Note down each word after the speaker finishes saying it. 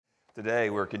Today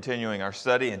we're continuing our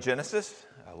study in Genesis.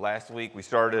 Last week we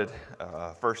started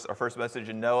our first message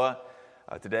in Noah.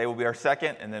 Today will be our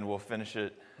second, and then we'll finish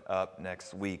it up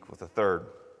next week with a third.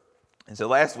 And so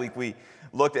last week we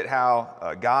looked at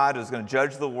how God was going to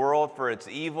judge the world for its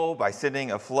evil by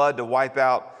sending a flood to wipe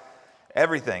out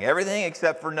everything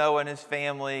except for Noah and his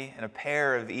family and a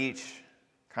pair of each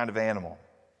kind of animal.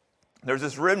 There's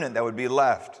this remnant that would be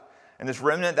left, and this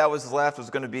remnant that was left was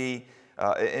going to be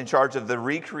in charge of the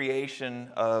recreation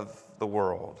of the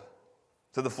world.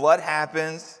 So the flood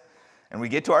happens, and we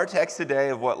get to our text today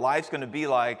of what life's going to be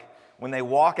like when they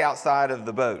walk outside of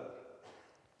the boat.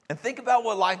 And think about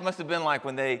what life must have been like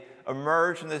when they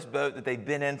emerged from this boat that they'd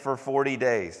been in for 40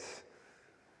 days.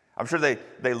 I'm sure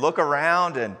they look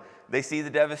around and they see the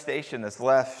devastation that's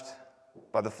left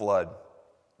by the flood.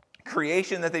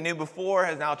 Creation that they knew before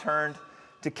has now turned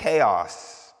to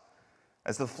chaos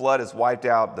as the flood has wiped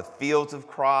out the fields of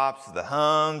crops, the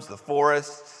homes, the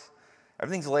forests.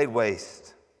 Everything's laid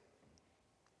waste.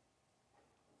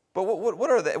 But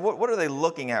what are they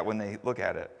looking at when they look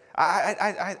at it?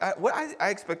 I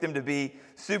expect them to be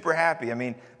super happy. I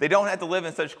mean, they don't have to live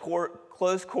in such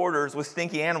close quarters with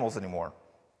stinky animals anymore.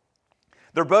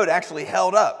 Their boat actually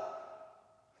held up.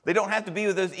 They don't have to be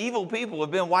with those evil people who have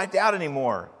been wiped out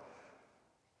anymore.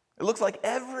 It looks like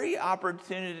every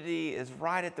opportunity is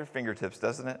right at their fingertips,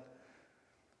 doesn't it?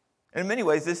 And in many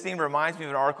ways, this scene reminds me of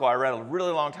an article I read a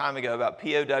really long time ago about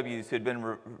POWs who had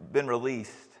been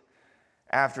released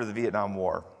after the Vietnam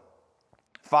War.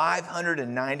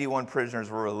 591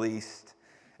 prisoners were released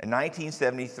in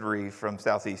 1973 from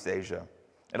Southeast Asia.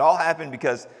 It all happened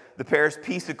because the Paris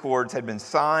Peace Accords had been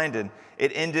signed, and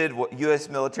it ended U.S.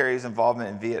 military's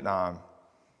involvement in Vietnam.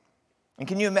 And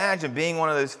can you imagine being one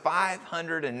of those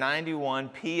 591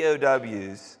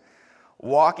 POWs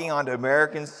walking onto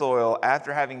American soil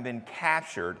after having been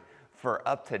captured for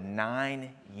up to 9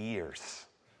 years?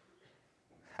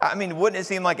 I mean, wouldn't it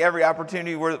seem like every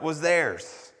opportunity was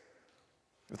theirs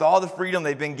with all the freedom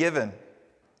they've been given?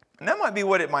 And that might be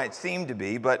what it might seem to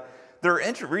be, but their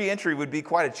re-entry would be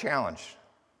quite a challenge.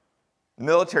 The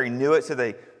military knew it, so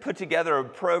they put together a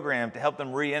program to help them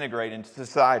reintegrate into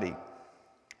society.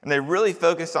 And they really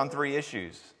focused on 3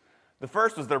 issues. The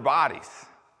first was their bodies.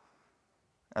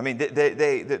 I mean,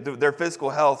 their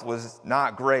physical health was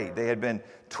not great. They had been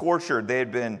tortured.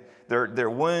 Their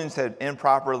wounds had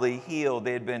improperly healed.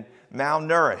 They had been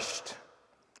malnourished.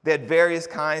 They had various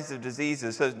kinds of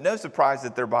diseases. So it's no surprise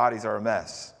that their bodies are a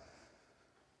mess.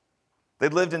 They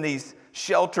lived in these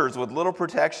shelters with little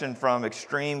protection from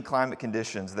extreme climate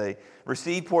conditions. They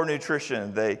received poor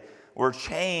nutrition. They were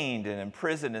chained and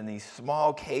imprisoned in these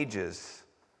small cages.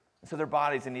 And so their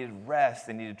bodies, they needed rest,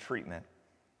 they needed treatment.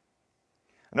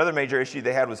 Another major issue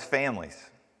they had was families.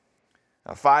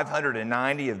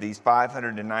 590 of these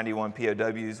 591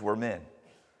 POWs were men.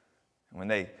 And when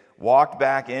they walked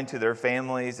back into their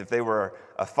families, if they were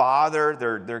a father,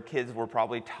 their kids were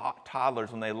probably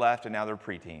toddlers when they left, and now they're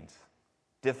preteens.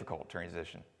 Difficult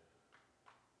transition.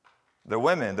 Their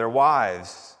women, their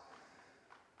wives,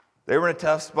 they were in a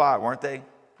tough spot, weren't they?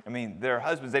 I mean, their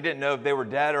husbands, they didn't know if they were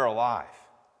dead or alive.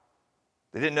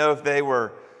 They didn't know if they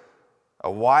were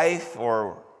a wife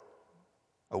or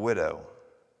a widow.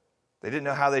 They didn't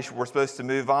know how they were supposed to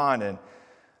move on. And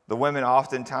the women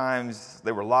oftentimes,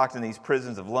 they were locked in these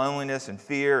prisons of loneliness and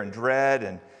fear and dread.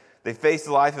 And they faced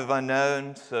a life of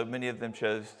unknown, so many of them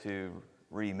chose to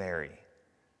remarry.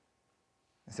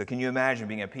 So can you imagine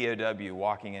being a POW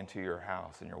walking into your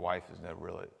house and your wife is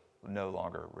no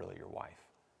longer really your wife?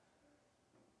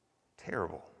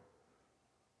 Terrible.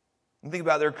 And think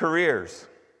about their careers.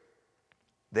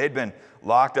 They'd been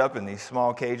locked up in these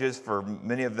small cages for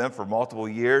many of them for multiple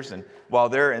years. And while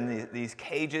they're in these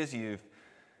cages, you've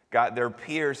got their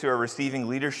peers who are receiving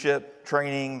leadership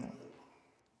training.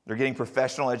 They're getting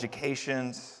professional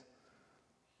educations.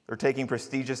 They're taking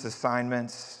prestigious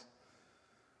assignments.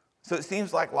 So it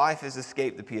seems like life has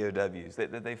escaped the POWs,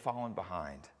 that they've fallen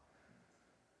behind.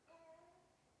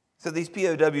 So these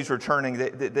POWs returning,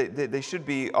 they should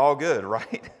be all good,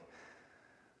 right?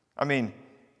 I mean,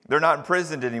 they're not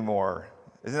imprisoned anymore.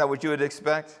 Isn't that what you would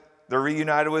expect? They're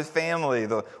reunited with family.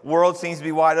 The world seems to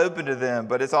be wide open to them,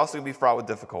 but it's also going to be fraught with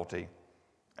difficulty.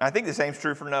 And I think the same is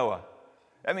true for Noah.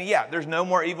 I mean, yeah, there's no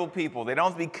more evil people. They don't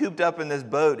have to be cooped up in this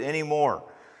boat anymore.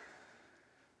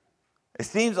 It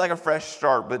seems like a fresh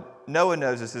start, but Noah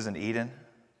knows this isn't Eden.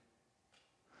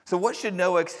 So what should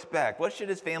Noah expect? What should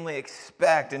his family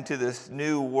expect into this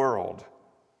new world?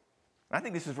 And I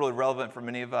think this is really relevant for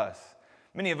many of us.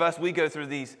 Many of us, we go through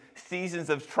these seasons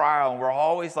of trial, and we're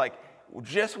always like,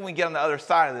 just when we get on the other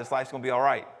side of this, life's going to be all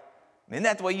right. Isn't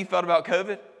that the way you felt about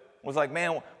COVID? was like,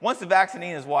 man, once the vaccine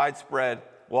is widespread,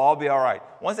 we'll all be all right.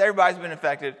 Once everybody's been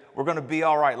infected, we're going to be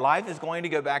all right. Life is going to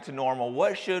go back to normal.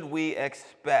 What should we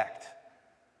expect?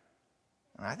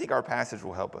 And I think our passage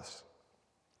will help us.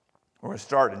 We're going to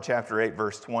start in chapter 8,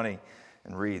 verse 20,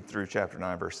 and read through chapter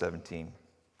 9, verse 17.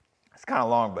 It's kind of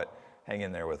long, but hang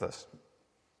in there with us.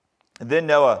 And then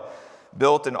Noah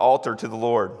built an altar to the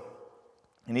Lord.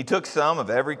 And he took some of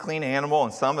every clean animal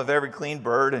and some of every clean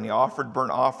bird, and he offered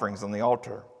burnt offerings on the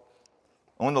altar.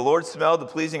 And when the Lord smelled the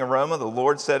pleasing aroma, the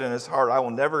Lord said in his heart, I will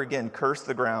never again curse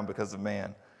the ground because of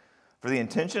man. For the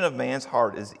intention of man's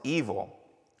heart is evil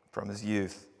from his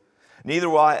youth. Neither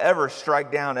will I ever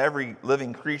strike down every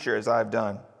living creature as I have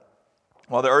done.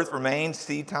 While the earth remains,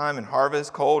 seed time and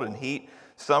harvest, cold and heat,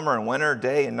 summer and winter,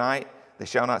 day and night, they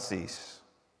shall not cease.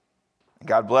 And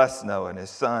God blessed Noah and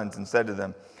his sons and said to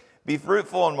them, be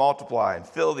fruitful and multiply and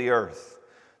fill the earth.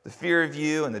 The fear of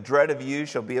you and the dread of you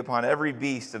shall be upon every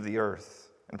beast of the earth,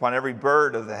 and upon every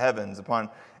bird of the heavens, upon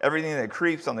everything that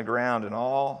creeps on the ground, and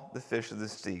all the fish of the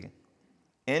sea.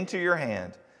 Into your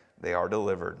hand they are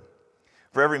delivered.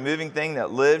 For every moving thing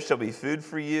that lives shall be food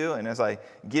for you, and as I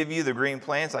give you the green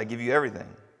plants, I give you everything.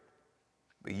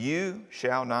 But you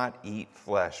shall not eat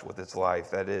flesh with its life,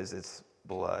 that is, its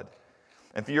blood.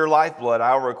 And for your lifeblood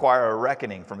I will require a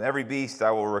reckoning. From every beast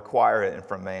I will require it, and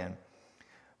from man.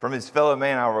 From his fellow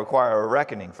man I will require a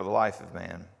reckoning for the life of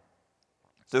man.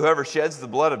 So whoever sheds the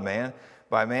blood of man,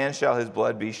 by man shall his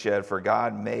blood be shed, for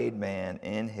God made man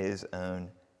in his own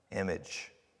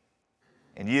image.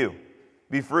 And you,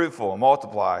 be fruitful and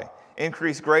multiply,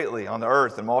 increase greatly on the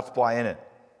earth and multiply in it.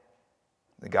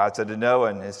 Then God said to Noah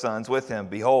and his sons with him,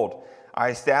 behold, I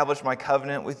establish my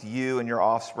covenant with you and your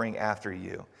offspring after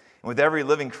you, and with every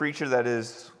living creature that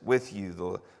is with you,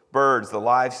 the birds, the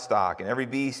livestock, and every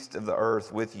beast of the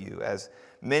earth with you. As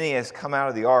many as come out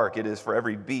of the ark, it is for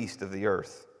every beast of the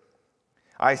earth.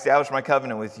 I establish my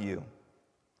covenant with you,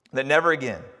 that never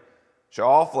again shall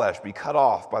all flesh be cut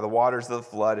off by the waters of the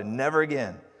flood, and never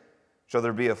again shall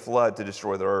there be a flood to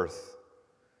destroy the earth.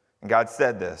 And God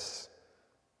said, this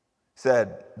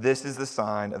is the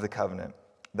sign of the covenant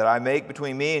that I make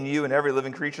between me and you and every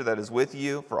living creature that is with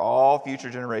you for all future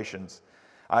generations.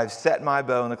 I have set my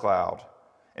bow in the cloud,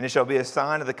 and it shall be a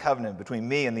sign of the covenant between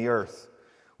me and the earth.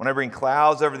 When I bring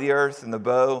clouds over the earth and the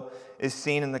bow is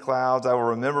seen in the clouds, I will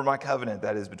remember my covenant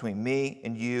that is between me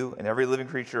and you and every living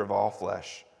creature of all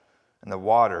flesh. And the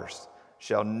waters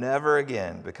shall never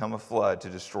again become a flood to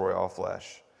destroy all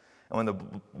flesh. And when the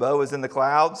bow is in the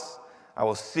clouds, I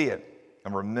will see it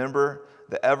and remember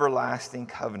the everlasting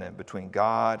covenant between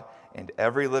God and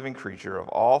every living creature of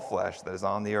all flesh that is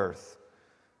on the earth.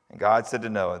 And God said to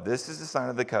Noah, this is the sign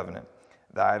of the covenant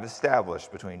that I have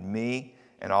established between me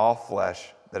and all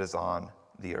flesh that is on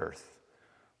the earth.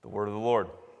 The word of the Lord.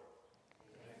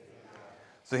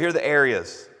 So here are the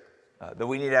areas that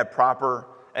we need to have proper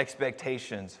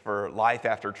expectations for life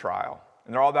after trial.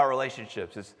 And they're all about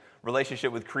relationships. It's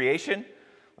relationship with creation,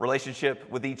 relationship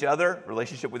with each other,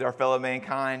 relationship with our fellow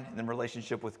mankind, and then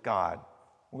relationship with God.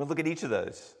 We're going to look at each of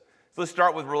those. So let's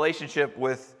start with relationship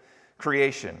with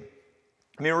creation.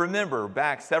 I mean, remember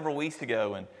back several weeks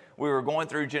ago when we were going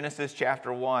through Genesis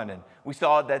chapter 1, and we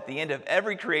saw that at the end of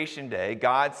every creation day,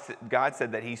 God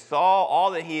said that he saw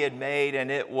all that he had made, and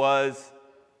it was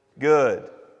good,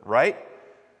 right?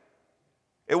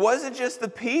 It wasn't just the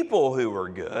people who were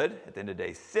good at the end of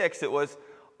day 6, it was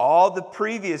all the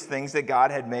previous things that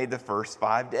God had made the first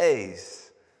 5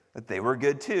 days, that they were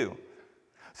good too.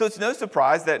 So it's no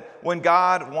surprise that when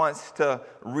God wants to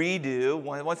redo,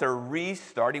 when he wants to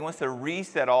restart, he wants to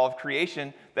reset all of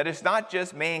creation, that it's not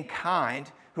just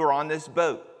mankind who are on this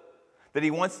boat, that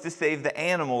he wants to save the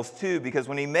animals too, because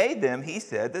when he made them, he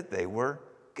said that they were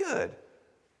good.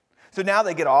 So now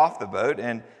they get off the boat,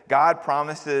 and God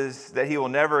promises that he will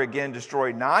never again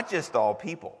destroy not just all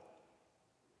people,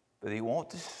 but he won't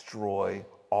destroy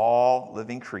all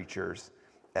living creatures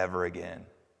ever again.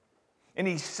 And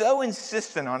he's so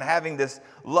insistent on having this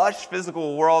lush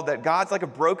physical world that God's like a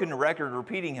broken record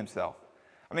repeating himself.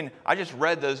 I mean, I just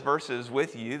read those verses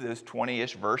with you, those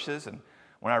 20-ish verses, and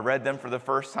when I read them for the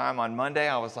first time on Monday,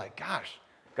 I was like, gosh,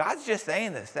 God's just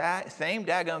saying the same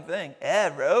daggone thing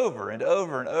over and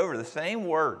over and over, the same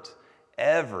words,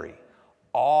 every,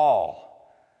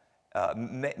 all,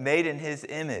 made in his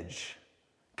image,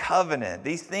 covenant.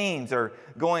 These themes are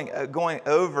going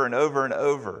over and over and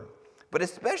over. But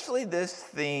especially this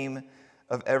theme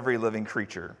of every living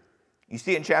creature. You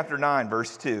see it in chapter 9,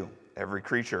 verse 2, every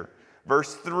creature.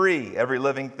 Verse 3, every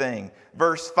living thing.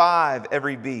 Verse 5,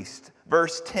 every beast.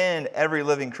 Verse 10, every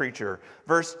living creature.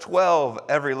 Verse 12,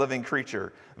 every living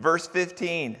creature. Verse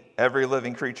 15, every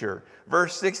living creature.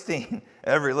 Verse 16,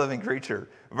 every living creature.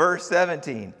 Verse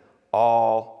 17,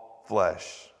 all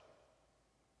flesh.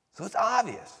 So it's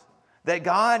obvious that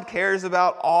God cares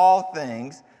about all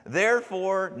things.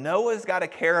 Therefore, Noah's got to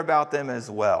care about them as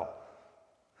well.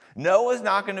 Noah's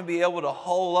not going to be able to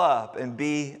hole up and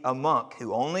be a monk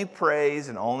who only prays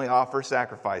and only offers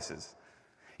sacrifices.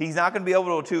 He's not going to be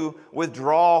able to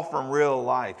withdraw from real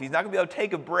life. He's not going to be able to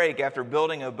take a break after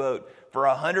building a boat for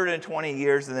 120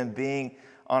 years and then being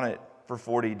on it for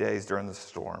 40 days during the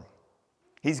storm.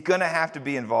 He's going to have to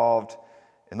be involved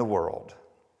in the world.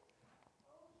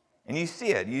 And you see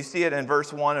it. You see it in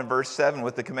verse 1 and verse 7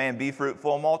 with the command, be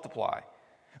fruitful and multiply.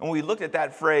 And when we looked at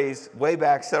that phrase way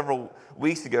back several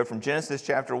weeks ago from Genesis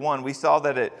chapter 1, we saw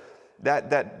that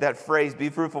that phrase, be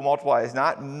fruitful, multiply, is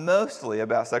not mostly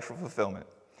about sexual fulfillment.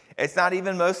 It's not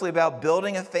even mostly about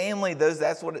building a family, though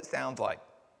that's what it sounds like.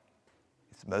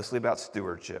 It's mostly about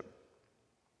stewardship.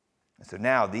 And so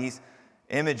now these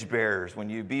image bearers, when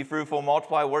you be fruitful,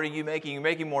 multiply, what are you making? You're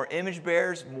making more image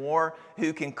bearers, more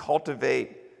who can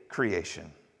cultivate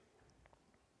creation.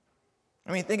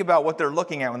 I mean, think about what they're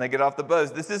looking at when they get off the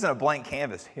boats. This isn't a blank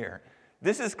canvas here.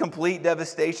 This is complete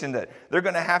devastation that they're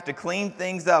going to have to clean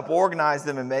things up, organize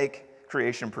them, and make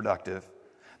creation productive.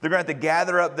 They're going to have to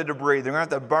gather up the debris. They're going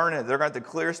to have to burn it. They're going to have to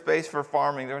clear space for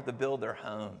farming. They're going to have to build their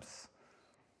homes.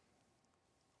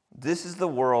 This is the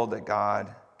world that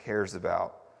God cares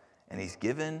about. And he's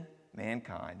given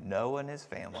mankind, Noah and his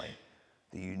family,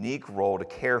 the unique role to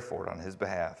care for it on his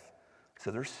behalf.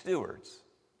 So they're stewards.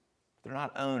 They're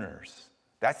not owners.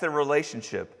 That's their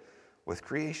relationship with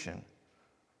creation.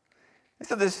 And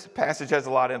so this passage has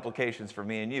a lot of implications for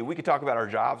me and you. We could talk about our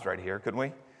jobs right here, couldn't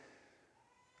we?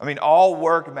 I mean, all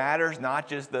work matters, not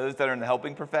just those that are in the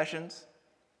helping professions.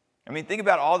 I mean, think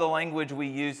about all the language we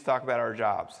use to talk about our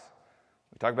jobs.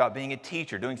 We talk about being a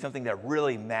teacher, doing something that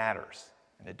really matters,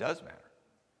 and it does matter.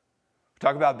 We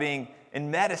talk about being in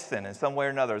medicine in some way or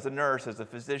another, as a nurse, as a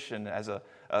physician, as a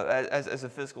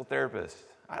physical therapist.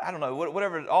 I don't know,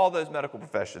 whatever, all those medical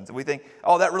professions. And we think,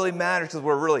 oh, that really matters because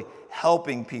we're really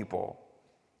helping people.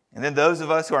 And then those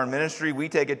of us who are in ministry, we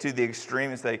take it to the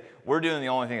extreme and say, we're doing the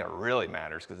only thing that really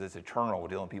matters because it's eternal. We're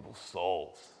dealing with people's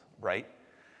souls, right?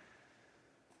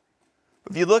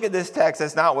 If you look at this text,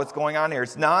 that's not what's going on here.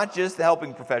 It's not just the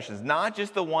helping professions, not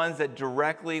just the ones that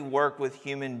directly work with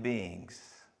human beings.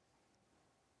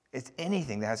 It's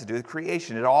anything that has to do with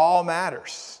creation. It all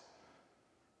matters.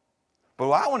 But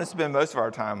what I want to spend most of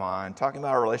our time on, talking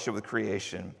about our relationship with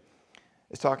creation,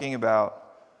 is talking about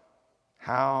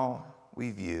how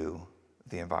we view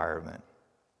the environment.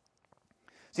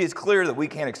 See, it's clear that we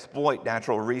can't exploit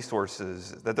natural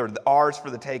resources, that they're ours for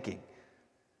the taking.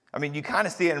 I mean, you kind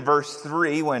of see it in verse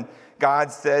 3 when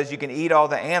God says you can eat all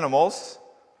the animals,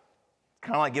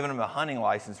 kind of like giving them a hunting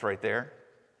license right there.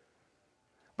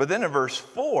 But then in verse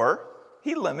 4,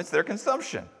 he limits their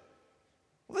consumption.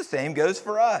 Well, the same goes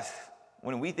for us.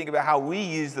 When we think about how we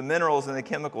use the minerals and the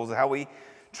chemicals, how we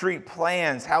treat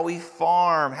plants, how we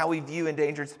farm, how we view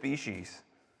endangered species.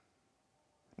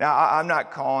 Now, I'm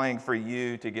not calling for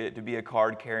you to be a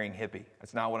card-carrying hippie.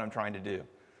 That's not what I'm trying to do.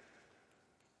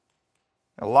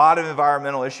 A lot of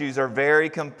environmental issues are very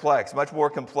complex, much more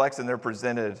complex than they're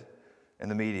presented in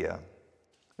the media.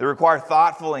 They require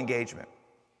thoughtful engagement.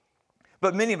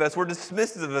 But many of us, we're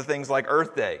dismissive of things like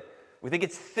Earth Day. We think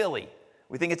it's silly.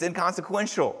 We think it's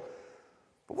inconsequential.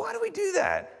 But why do we do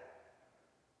that?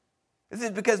 Is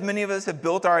it because many of us have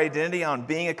built our identity on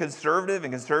being a conservative,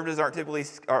 and conservatives are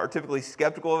typically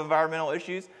skeptical of environmental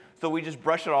issues, so we just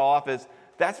brush it all off as,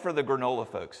 that's for the granola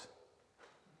folks.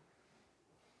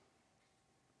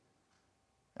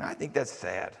 And I think that's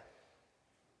sad.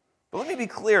 But let me be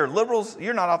clear, liberals,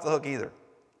 you're not off the hook either.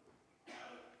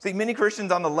 See, many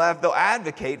Christians on the left, they'll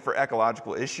advocate for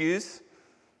ecological issues,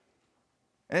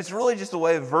 and it's really just a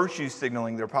way of virtue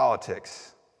signaling their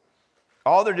politics.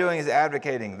 All they're doing is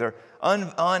advocating. They're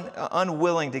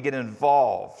unwilling to get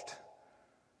involved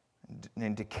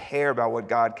and to care about what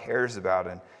God cares about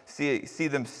and see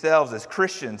themselves as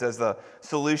Christians as the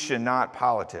solution, not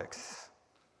politics.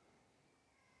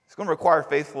 It's going to require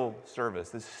faithful service,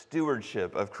 this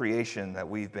stewardship of creation that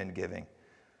we've been giving.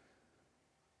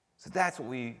 So that's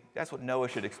what Noah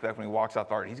should expect when he walks off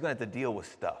the ark. He's going to have to deal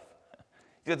with stuff.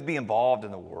 He's going to have to be involved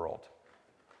in the world.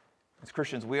 As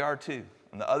Christians, we are too.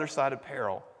 On the other side of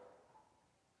peril,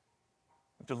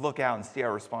 we have to look out and see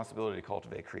our responsibility to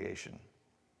cultivate creation.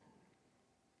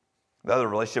 The other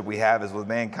relationship we have is with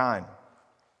mankind.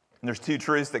 And there's two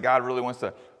truths that God really wants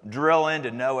to drill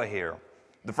into Noah here.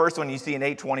 The first one you see in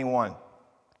 8:21.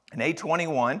 In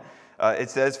 8:21, it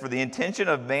says, "For the intention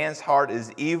of man's heart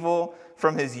is evil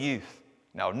from his youth."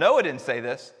 Now, Noah didn't say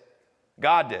this.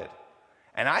 God did.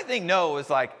 And I think Noah was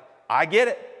like, I get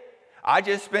it. I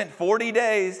just spent 40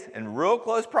 days in real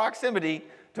close proximity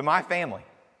to my family.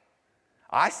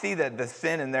 I see that the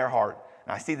sin in their heart,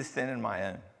 and I see the sin in my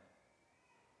own.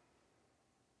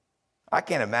 I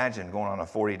can't imagine going on a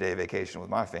 40-day vacation with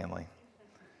my family.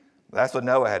 That's what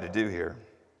Noah had to do here.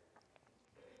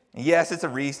 Yes, it's a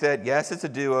reset. Yes, it's a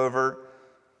do-over.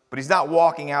 But he's not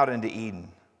walking out into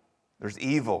Eden. There's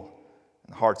evil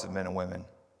in the hearts of men and women.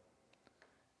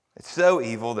 It's so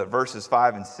evil that verses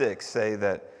 5 and 6 say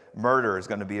that murder is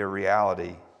going to be a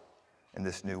reality in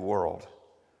this new world.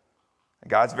 And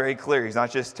God's very clear. He's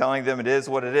not just telling them it is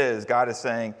what it is. God is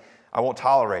saying, I won't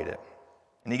tolerate it.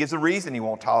 And he gives a reason he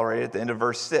won't tolerate it at the end of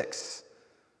verse 6.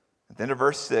 At the end of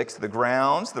verse 6, the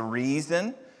grounds, the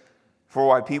reason for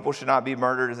why people should not be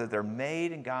murdered is that they're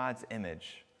made in God's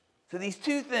image. So these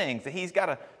two things that he's got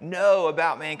to know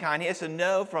about mankind. He has to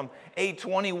know from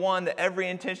 8:21 that every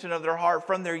intention of their heart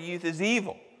from their youth is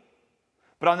evil.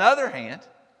 But on the other hand,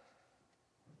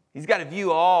 he's got to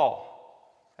view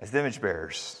all as image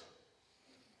bearers.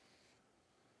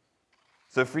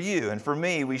 So for you and for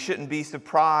me, we shouldn't be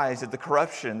surprised at the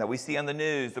corruption that we see on the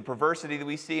news, the perversity that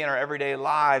we see in our everyday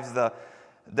lives, the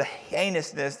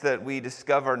heinousness that we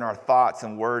discover in our thoughts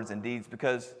and words and deeds,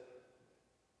 because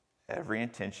every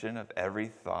intention of every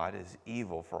thought is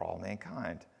evil for all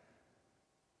mankind.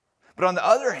 But on the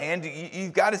other hand,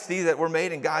 you've got to see that we're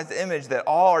made in God's image, that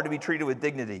all are to be treated with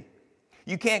dignity.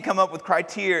 You can't come up with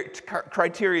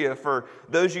criteria for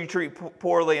those you treat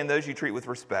poorly and those you treat with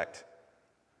respect.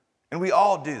 And we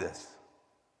all do this.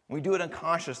 We do it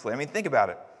unconsciously. I mean, think about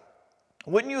it.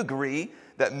 Wouldn't you agree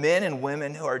that men and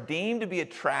women who are deemed to be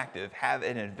attractive have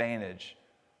an advantage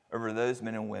over those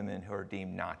men and women who are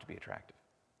deemed not to be attractive?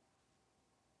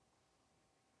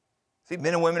 See,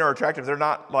 men and women are attractive. They're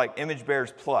not like image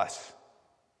bearers plus.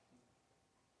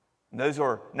 And those who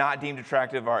are not deemed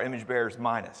attractive are image bearers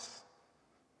minus.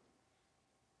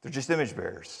 They're just image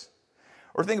bearers.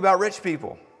 Or think about rich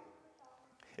people.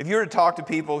 If you were to talk to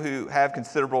people who have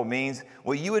considerable means,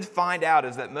 what you would find out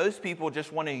is that most people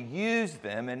just want to use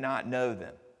them and not know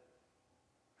them.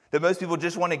 That most people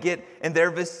just want to get in their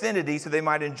vicinity so they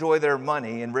might enjoy their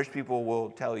money, and rich people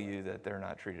will tell you that they're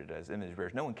not treated as image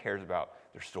bearers. No one cares about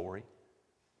their story.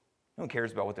 No one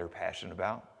cares about what they're passionate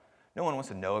about. No one wants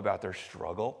to know about their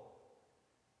struggle.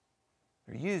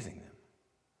 They're using them.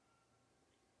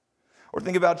 Or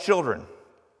think about children.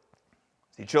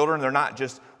 See, children, they're not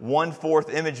just 1/4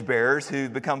 image bearers who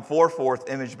become 4/4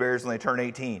 image bearers when they turn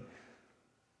 18.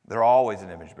 They're always an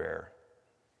image bearer.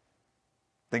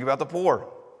 Think about the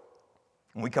poor.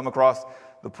 When we come across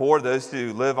the poor, those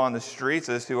who live on the streets,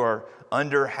 those who are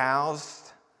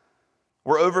underhoused,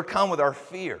 we're overcome with our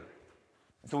fear.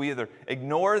 So we either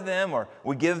ignore them or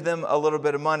we give them a little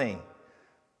bit of money.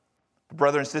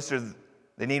 Brother and sister,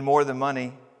 they need more than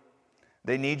money.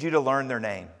 They need you to learn their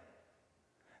name.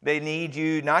 They need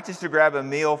you not just to grab a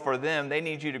meal for them, they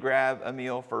need you to grab a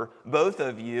meal for both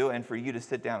of you and for you to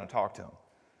sit down and talk to them.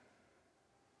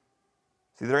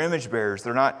 See, they're image bearers.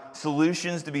 They're not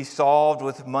solutions to be solved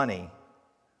with money,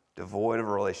 devoid of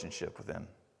a relationship with them.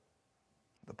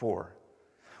 The poor.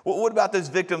 Well, what about those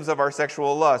victims of our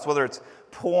sexual lust? Whether it's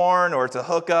porn or it's a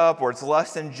hookup or it's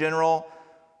lust in general,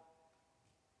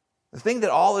 the thing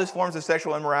that all those forms of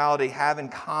sexual immorality have in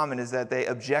common is that they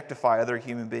objectify other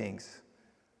human beings.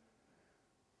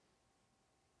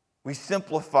 We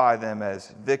simplify them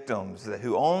as victims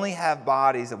who only have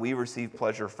bodies that we receive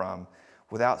pleasure from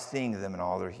without seeing them in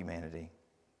all their humanity.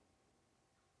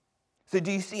 So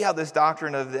do you see how this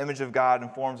doctrine of the image of God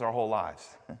informs our whole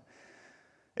lives?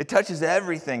 It touches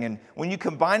everything, and when you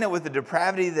combine it with the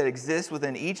depravity that exists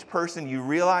within each person, you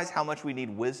realize how much we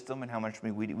need wisdom and how much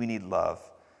we need love.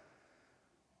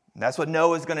 And that's what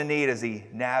Noah's going to need as he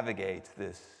navigates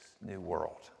this new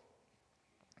world.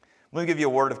 Let me give you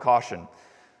a word of caution.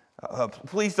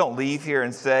 Please don't leave here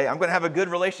and say, I'm going to have a good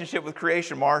relationship with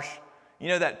creation, Marsh. You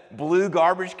know that blue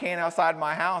garbage can outside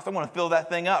my house? I'm going to fill that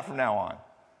thing up from now on.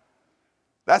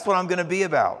 That's what I'm going to be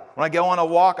about. When I go on a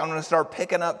walk, I'm going to start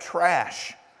picking up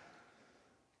trash.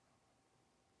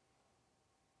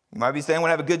 You might be saying,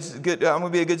 I'm going to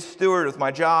be a good steward with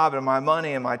my job and my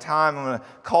money and my time. I'm going to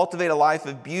cultivate a life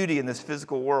of beauty in this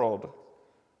physical world.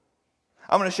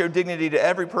 I'm going to show dignity to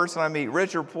every person I meet,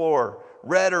 rich or poor,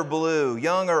 red or blue,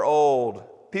 young or old,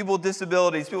 people with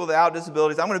disabilities, people without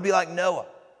disabilities. I'm going to be like Noah.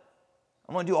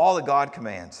 I'm going to do all that God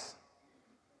commands.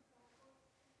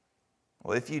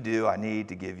 Well, if you do, I need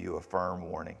to give you a firm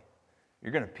warning.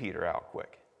 You're going to peter out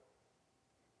quick.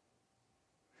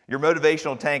 Your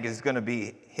motivational tank is going to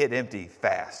be hit empty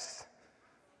fast.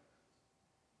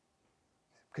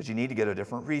 Because you need to get a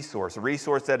different resource, a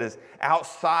resource that is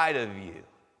outside of you.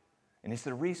 And it's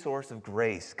the resource of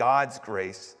grace, God's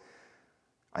grace.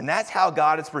 And that's how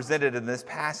God is presented in this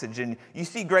passage. And you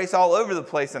see grace all over the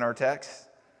place in our text.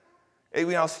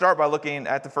 I'll start by looking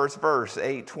at the first verse,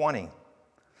 8:20.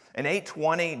 In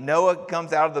 8:20, Noah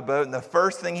comes out of the boat, and the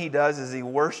first thing he does is he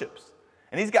worships.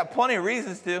 And he's got plenty of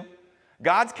reasons to.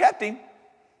 God's kept him.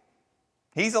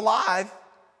 He's alive.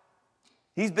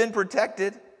 He's been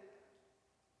protected.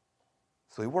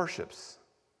 So he worships.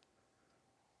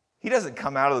 He doesn't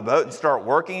come out of the boat and start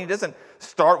working. He doesn't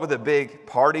start with a big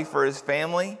party for his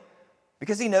family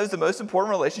because he knows the most important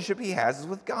relationship he has is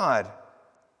with God.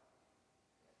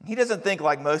 He doesn't think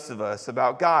like most of us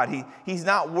about God. He's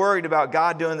not worried about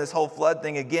God doing this whole flood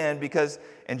thing again because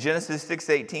in Genesis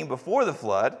 6:18, before the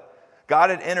flood, God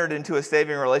had entered into a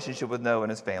saving relationship with Noah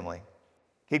and his family.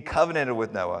 He'd covenanted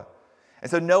with Noah.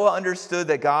 And so Noah understood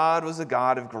that God was a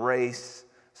God of grace,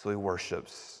 so he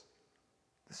worships.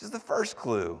 This is the first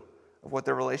clue of what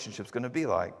their relationship's going to be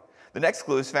like. The next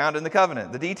clue is found in the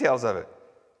covenant, the details of it.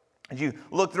 As you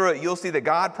look through it, you'll see that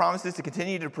God promises to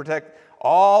continue to protect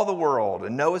all the world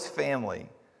and Noah's family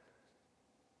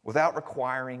without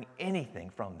requiring anything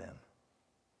from them.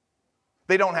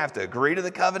 They don't have to agree to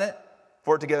the covenant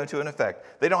for it to go into an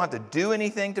effect. They don't have to do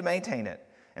anything to maintain it.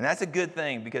 And that's a good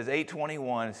thing because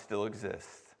 8:21 still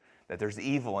exists, that there's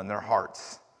evil in their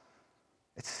hearts.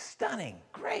 It's stunning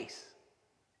grace.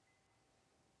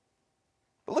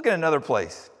 But look at another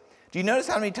place. Do you notice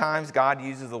how many times God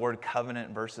uses the word covenant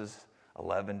in verses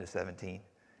 11 to 17?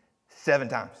 7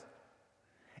 times.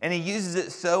 And he uses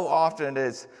it so often that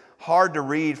it's hard to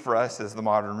read for us as the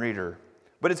modern reader.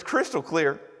 But it's crystal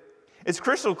clear. It's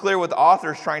crystal clear what the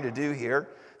author is trying to do here.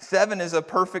 7 is a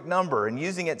perfect number, and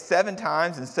using it 7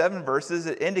 times in 7 verses,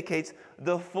 it indicates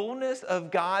the fullness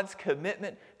of God's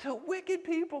commitment to wicked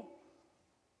people.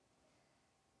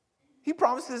 He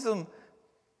promises them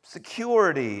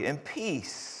security and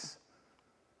peace.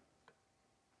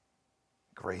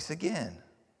 Grace again.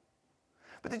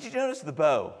 But did you notice the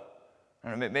bow? I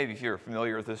don't know, maybe if you're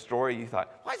familiar with this story, you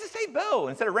thought, why does it say bow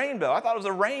instead of rainbow? I thought it was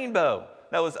a rainbow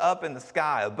that was up in the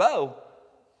sky. A bow?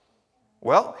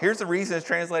 Well, here's the reason it's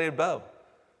translated bow.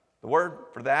 The word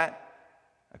for that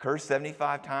occurs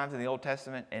 75 times in the Old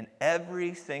Testament, and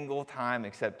every single time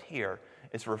except here,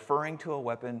 it's referring to a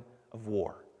weapon of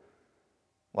war.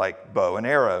 Like bow and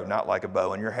arrow, not like a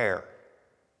bow in your hair.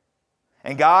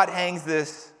 And God hangs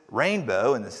this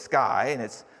rainbow in the sky, and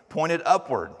it's pointed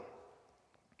upward.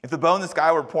 If the bow in the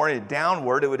sky were pointed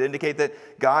downward, it would indicate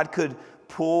that God could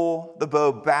pull the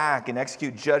bow back and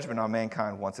execute judgment on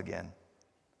mankind once again.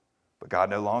 But God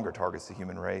no longer targets the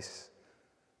human race.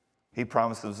 He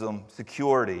promises them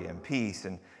security and peace.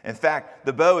 And in fact,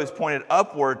 the bow is pointed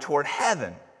upward toward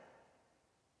heaven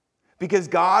because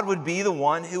God would be the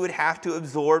one who would have to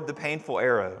absorb the painful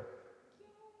arrow.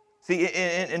 See,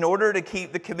 in order to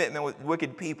keep the commitment with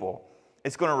wicked people,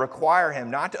 it's going to require him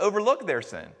not to overlook their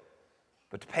sin,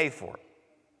 but to pay for it.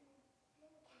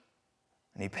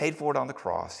 And he paid for it on the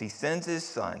cross. He sends his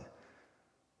son.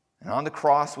 And on the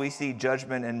cross, we see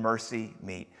judgment and mercy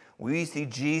meet. We see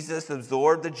Jesus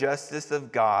absorb the justice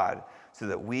of God so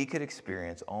that we could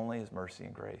experience only his mercy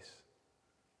and grace.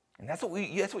 And that's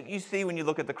what you see when you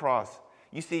look at the cross.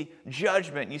 You see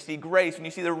judgment, you see grace. When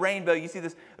you see the rainbow, you see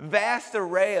this vast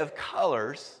array of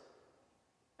colors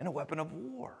and a weapon of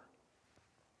war.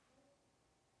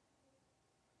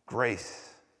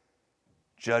 Grace,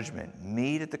 judgment,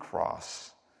 meet at the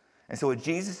cross. And so what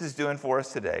Jesus is doing for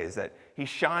us today is that he's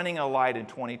shining a light in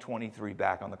 2023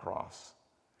 back on the cross.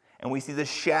 And we see the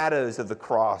shadows of the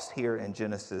cross here in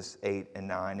Genesis 8 and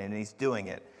 9. And he's doing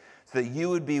it so that you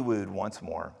would be wooed once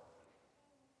more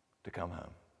to come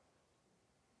home.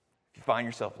 If you find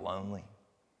yourself lonely,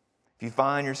 if you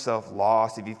find yourself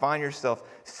lost, if you find yourself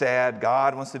sad,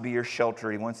 God wants to be your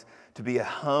shelter. He wants to be a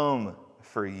home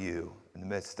for you in the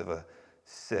midst of a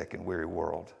sick and weary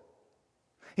world.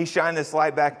 He shined this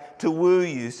light back to woo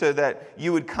you so that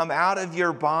you would come out of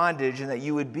your bondage and that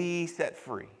you would be set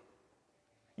free.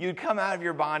 You would come out of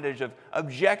your bondage of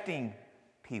objecting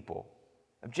people,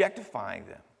 objectifying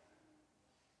them,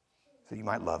 so you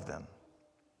might love them.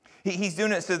 He's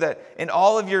doing it so that in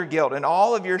all of your guilt and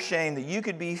all of your shame, that you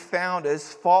could be found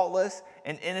as faultless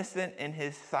and innocent in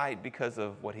his sight because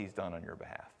of what he's done on your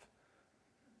behalf.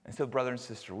 And so, brother and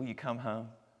sister, will you come home?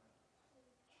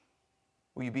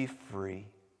 Will you be free?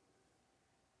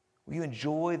 Will you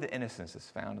enjoy the innocence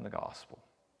that's found in the gospel?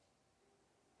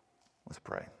 Let's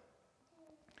pray.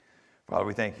 Father,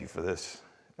 we thank you for this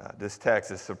text,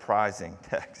 this surprising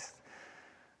text.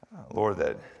 Lord,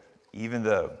 that even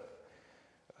though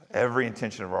every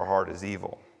intention of our heart is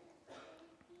evil,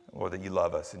 Lord, that you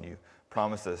love us and you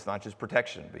promise us not just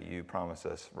protection, but you promise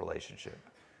us relationship.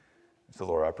 So,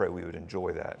 Lord, I pray we would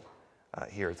enjoy that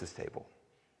here at this table.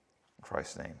 In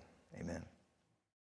Christ's name, amen.